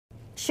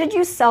Should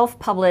you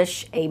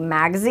self-publish a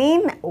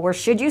magazine or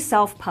should you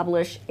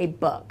self-publish a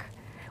book?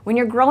 When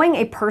you're growing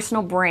a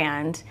personal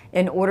brand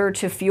in order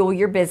to fuel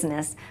your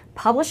business,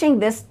 publishing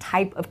this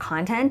type of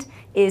content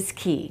is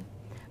key.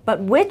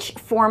 But which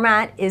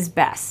format is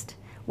best?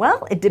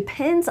 Well, it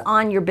depends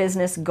on your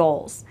business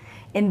goals.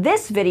 In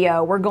this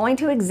video, we're going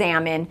to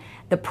examine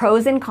the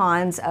pros and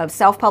cons of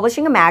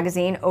self-publishing a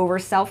magazine over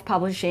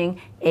self-publishing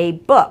a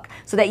book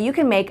so that you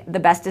can make the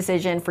best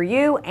decision for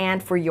you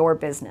and for your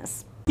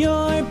business.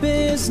 Your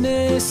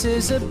business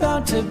is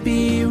about to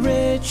be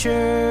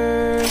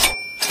richer.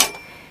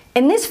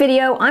 In this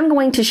video, I'm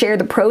going to share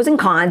the pros and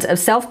cons of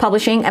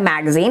self-publishing a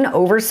magazine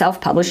over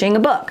self-publishing a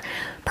book.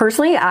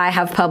 Personally, I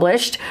have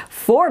published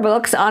 4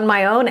 books on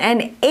my own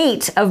and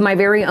 8 of my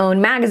very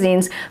own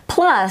magazines,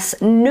 plus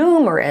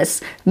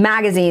numerous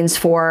magazines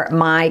for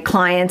my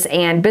clients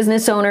and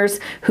business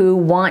owners who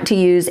want to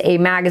use a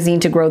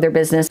magazine to grow their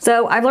business.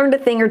 So I've learned a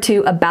thing or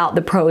two about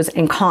the pros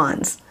and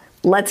cons.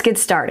 Let's get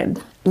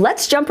started.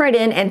 Let's jump right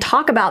in and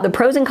talk about the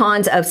pros and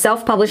cons of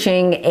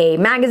self-publishing a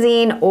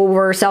magazine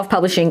over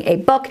self-publishing a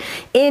book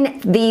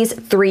in these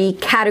 3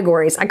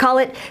 categories. I call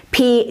it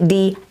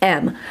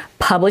PDM: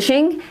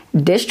 publishing,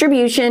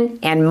 distribution,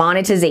 and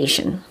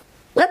monetization.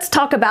 Let's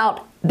talk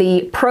about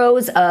the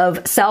pros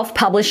of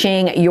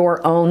self-publishing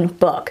your own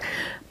book.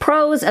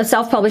 Pros of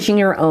self-publishing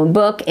your own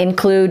book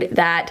include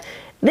that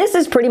this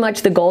is pretty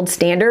much the gold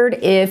standard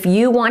if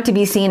you want to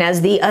be seen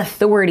as the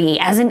authority,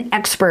 as an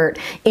expert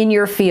in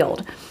your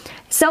field.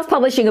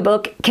 Self-publishing a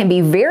book can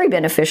be very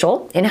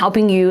beneficial in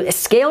helping you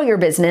scale your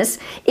business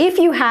if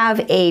you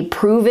have a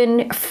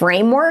proven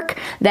framework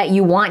that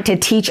you want to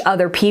teach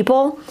other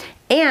people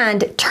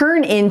and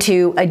turn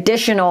into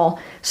additional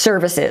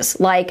services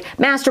like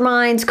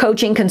masterminds,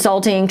 coaching,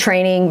 consulting,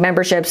 training,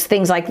 memberships,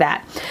 things like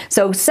that.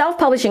 So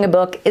self-publishing a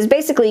book is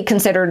basically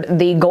considered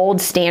the gold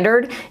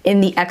standard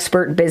in the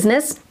expert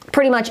business.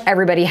 Pretty much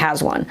everybody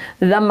has one.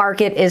 The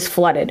market is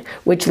flooded,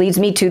 which leads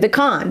me to the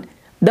con.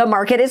 The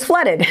market is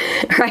flooded,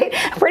 right?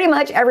 Pretty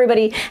much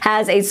everybody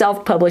has a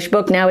self-published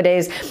book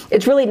nowadays.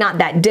 It's really not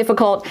that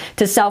difficult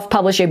to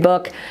self-publish a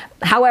book.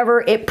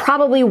 However, it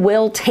probably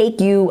will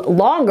take you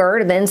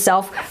longer than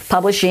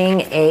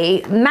self-publishing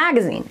a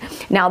magazine.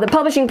 Now, the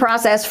publishing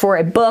process for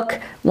a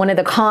book, one of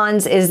the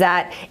cons is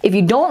that if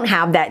you don't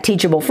have that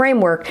teachable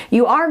framework,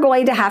 you are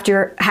going to have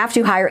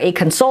to hire a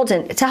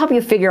consultant to help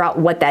you figure out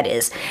what that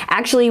is.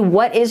 Actually,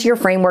 what is your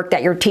framework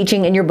that you're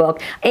teaching in your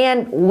book,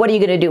 and what are you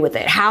going to do with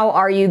it? How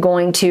are you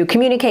going to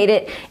communicate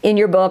it in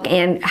your book,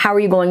 and how are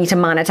you going to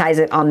monetize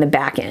it on the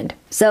back end?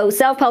 So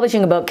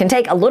self-publishing a book can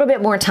take a little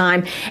bit more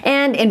time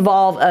and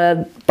involve a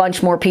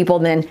bunch more people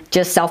than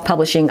just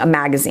self-publishing a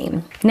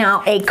magazine.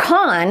 Now, a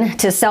con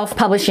to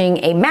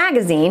self-publishing a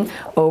magazine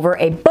over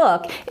a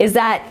book is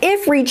that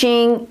if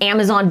reaching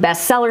Amazon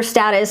bestseller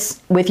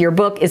status with your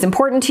book is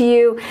important to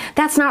you,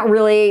 that's not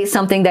really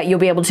something that you'll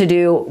be able to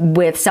do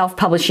with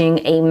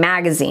self-publishing a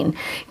magazine.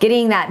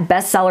 Getting that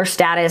bestseller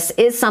status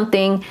is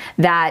something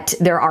that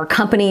there are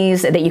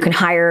companies that you can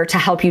hire to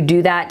help you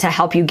do that, to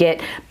help you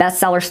get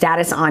bestseller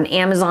status on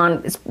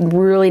Amazon. It's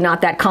really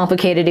not that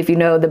complicated if you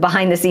know the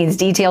behind the scenes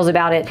details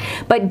about it,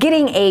 but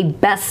getting a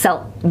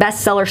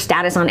bestseller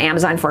status on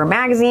Amazon for a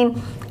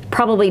magazine,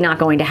 probably not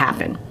going to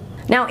happen.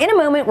 Now, in a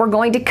moment, we're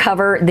going to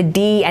cover the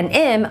D and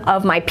M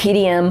of my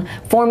PDM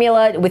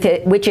formula,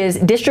 which is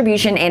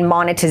distribution and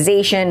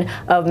monetization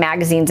of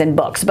magazines and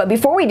books. But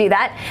before we do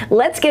that,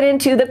 let's get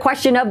into the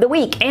question of the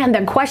week. And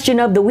the question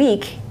of the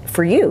week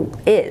for you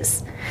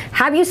is,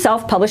 have you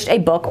self-published a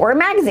book or a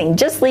magazine?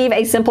 Just leave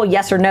a simple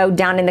yes or no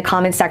down in the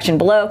comment section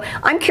below.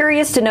 I'm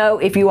curious to know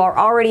if you are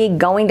already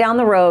going down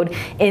the road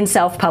in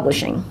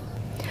self-publishing.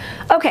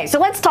 Okay, so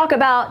let's talk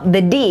about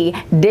the D,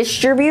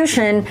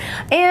 distribution,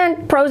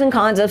 and pros and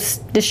cons of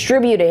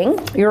distributing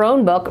your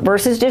own book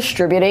versus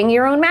distributing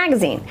your own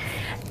magazine.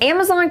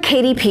 Amazon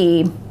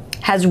KDP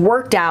has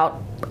worked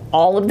out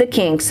all of the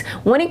kinks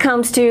when it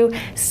comes to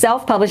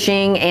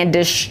self-publishing and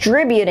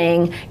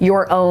distributing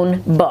your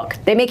own book.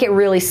 They make it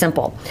really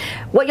simple.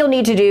 What you'll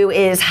need to do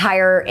is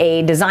hire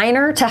a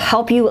designer to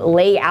help you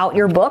lay out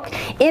your book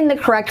in the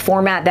correct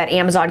format that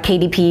Amazon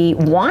KDP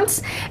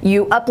wants.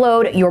 You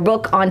upload your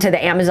book onto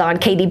the Amazon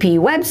KDP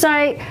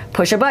website,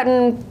 push a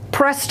button,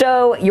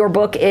 presto, your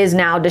book is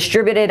now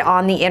distributed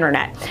on the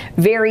internet.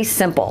 Very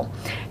simple.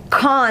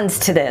 Cons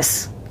to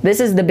this. This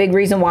is the big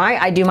reason why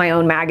I do my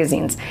own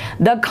magazines.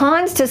 The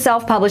cons to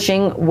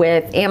self-publishing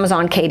with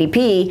Amazon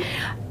KDP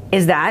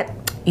is that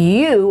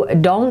you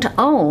don't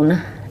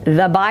own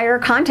the buyer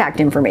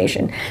contact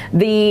information.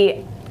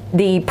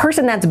 The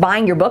person that's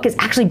buying your book is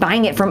actually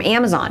buying it from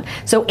Amazon.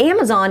 So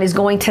Amazon is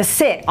going to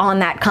sit on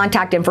that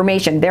contact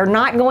information. They're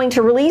not going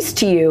to release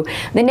to you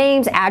the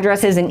names,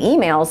 addresses, and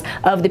emails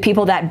of the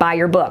people that buy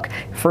your book.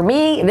 For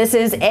me, this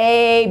is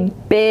a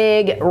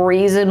big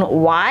reason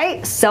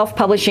why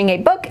self-publishing a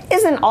book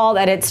isn't all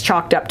that it's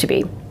chalked up to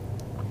be.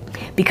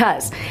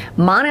 Because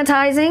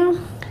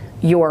monetizing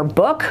your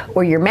book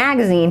or your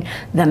magazine,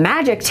 the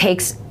magic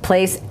takes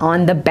place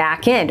on the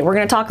back end. We're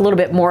going to talk a little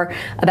bit more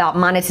about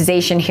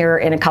monetization here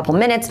in a couple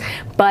minutes,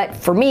 but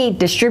for me,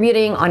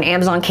 distributing on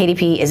Amazon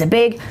KDP is a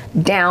big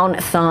down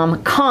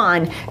thumb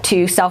con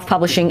to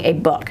self-publishing a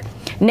book.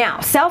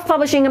 Now,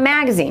 self-publishing a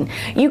magazine.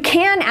 You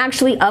can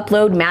actually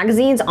upload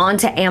magazines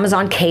onto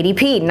Amazon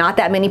KDP. Not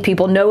that many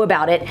people know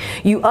about it.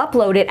 You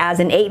upload it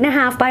as an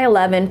 8.5 by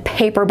 11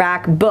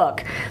 paperback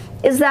book.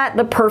 Is that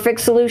the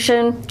perfect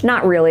solution?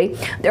 Not really.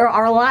 There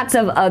are lots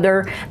of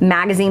other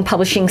magazine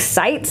publishing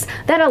sites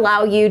that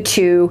allow you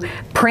to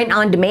print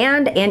on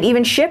demand and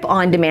even ship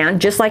on demand,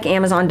 just like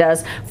Amazon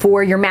does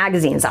for your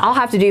magazines. I'll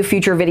have to do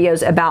future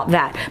videos about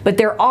that. But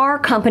there are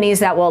companies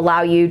that will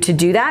allow you to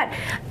do that,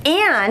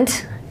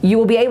 and you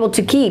will be able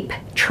to keep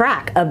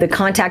track of the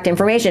contact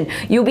information.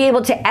 You'll be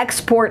able to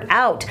export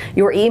out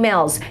your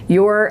emails,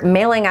 your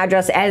mailing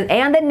address,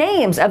 and the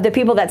names of the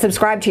people that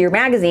subscribe to your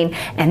magazine,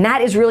 and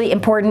that is really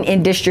important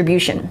in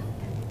distribution.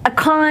 A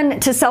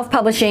con to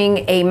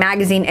self-publishing a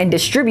magazine and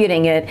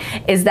distributing it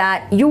is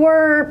that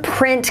your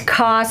print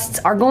costs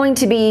are going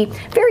to be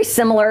very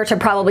similar to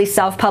probably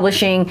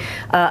self-publishing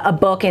a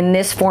book in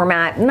this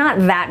format, not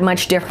that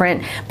much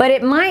different, but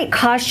it might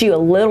cost you a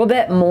little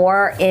bit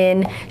more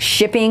in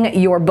shipping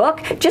your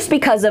book just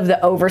because of the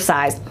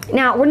oversize.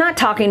 Now, we're not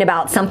talking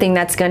about something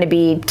that's going to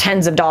be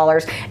tens of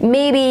dollars,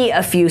 maybe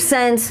a few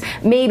cents,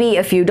 maybe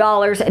a few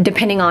dollars,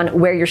 depending on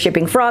where you're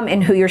shipping from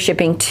and who you're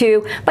shipping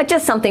to, but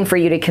just something for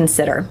you to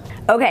consider.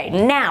 Okay,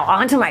 now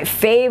on to my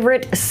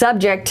favorite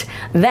subject,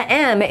 the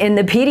M in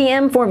the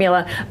PDM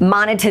formula,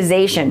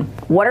 monetization.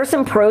 What are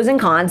some pros and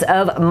cons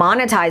of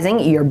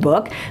monetizing your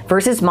book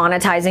versus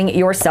monetizing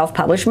your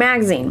self-published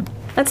magazine?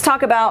 Let's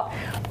talk about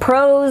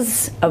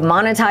pros of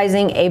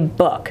monetizing a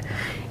book.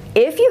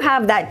 If you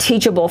have that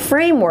teachable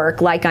framework,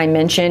 like I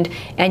mentioned,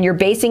 and you're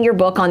basing your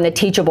book on the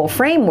teachable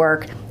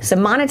framework,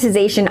 some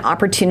monetization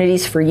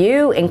opportunities for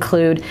you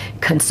include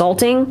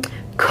consulting,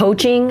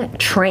 coaching,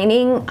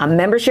 training, a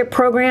membership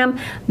program,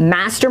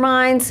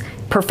 masterminds,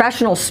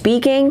 professional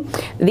speaking.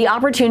 The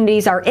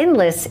opportunities are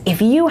endless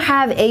if you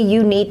have a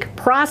unique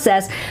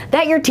process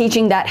that you're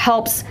teaching that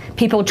helps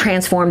people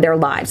transform their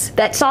lives,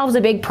 that solves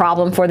a big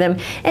problem for them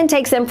and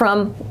takes them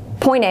from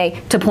point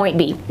A to point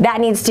B. That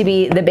needs to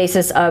be the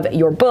basis of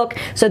your book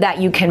so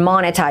that you can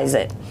monetize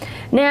it.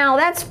 Now,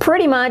 that's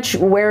pretty much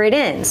where it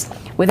ends.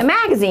 With a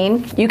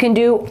magazine, you can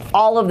do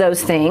all of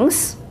those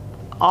things.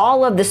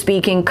 All of the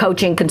speaking,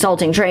 coaching,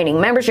 consulting,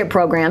 training, membership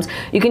programs,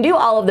 you can do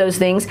all of those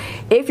things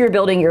if you're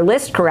building your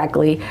list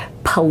correctly.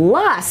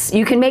 Plus,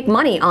 you can make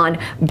money on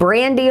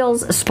brand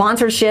deals,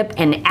 sponsorship,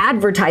 and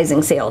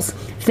advertising sales.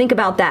 Think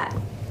about that.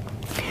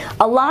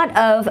 A lot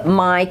of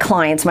my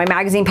clients, my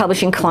magazine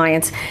publishing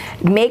clients,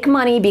 make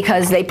money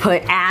because they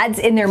put ads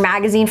in their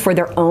magazine for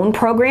their own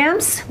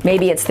programs.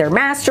 Maybe it's their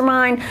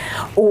mastermind,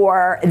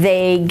 or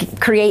they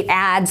create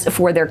ads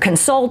for their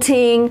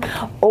consulting,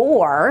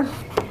 or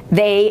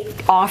they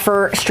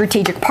offer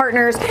strategic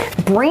partners,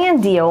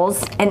 brand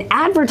deals, and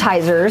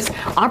advertisers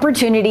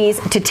opportunities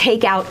to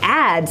take out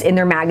ads in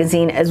their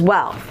magazine as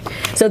well.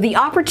 So the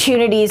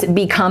opportunities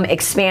become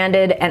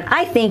expanded, and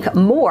I think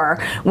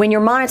more when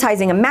you're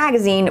monetizing a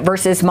magazine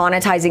versus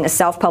monetizing a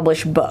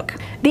self-published book.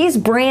 These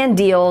brand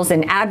deals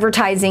and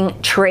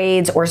advertising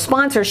trades or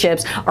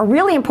sponsorships are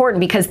really important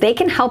because they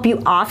can help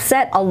you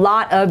offset a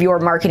lot of your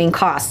marketing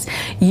costs.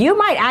 You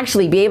might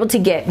actually be able to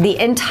get the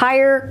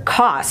entire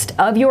cost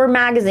of your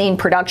magazine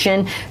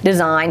production,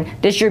 design,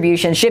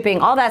 distribution,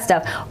 shipping, all that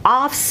stuff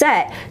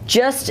offset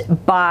just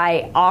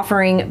by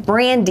offering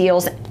brand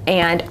deals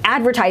and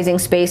advertising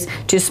space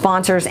to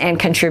sponsors and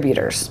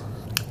contributors.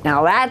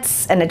 Now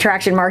that's an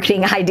attraction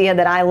marketing idea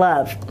that I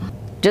love.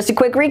 Just a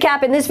quick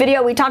recap. In this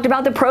video, we talked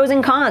about the pros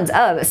and cons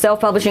of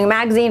self-publishing a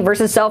magazine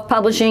versus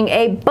self-publishing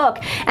a book.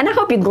 And I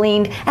hope you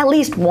gleaned at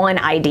least one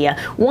idea,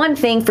 one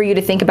thing for you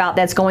to think about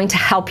that's going to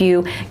help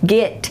you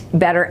get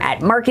better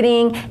at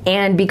marketing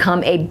and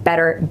become a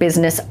better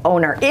business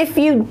owner. If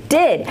you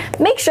did,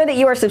 make sure that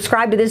you are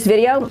subscribed to this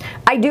video.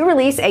 I do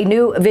release a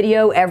new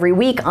video every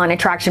week on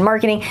attraction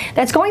marketing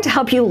that's going to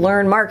help you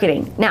learn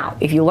marketing. Now,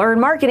 if you learn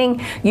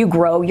marketing, you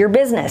grow your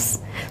business.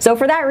 So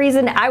for that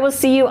reason, I will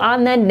see you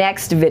on the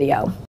next video.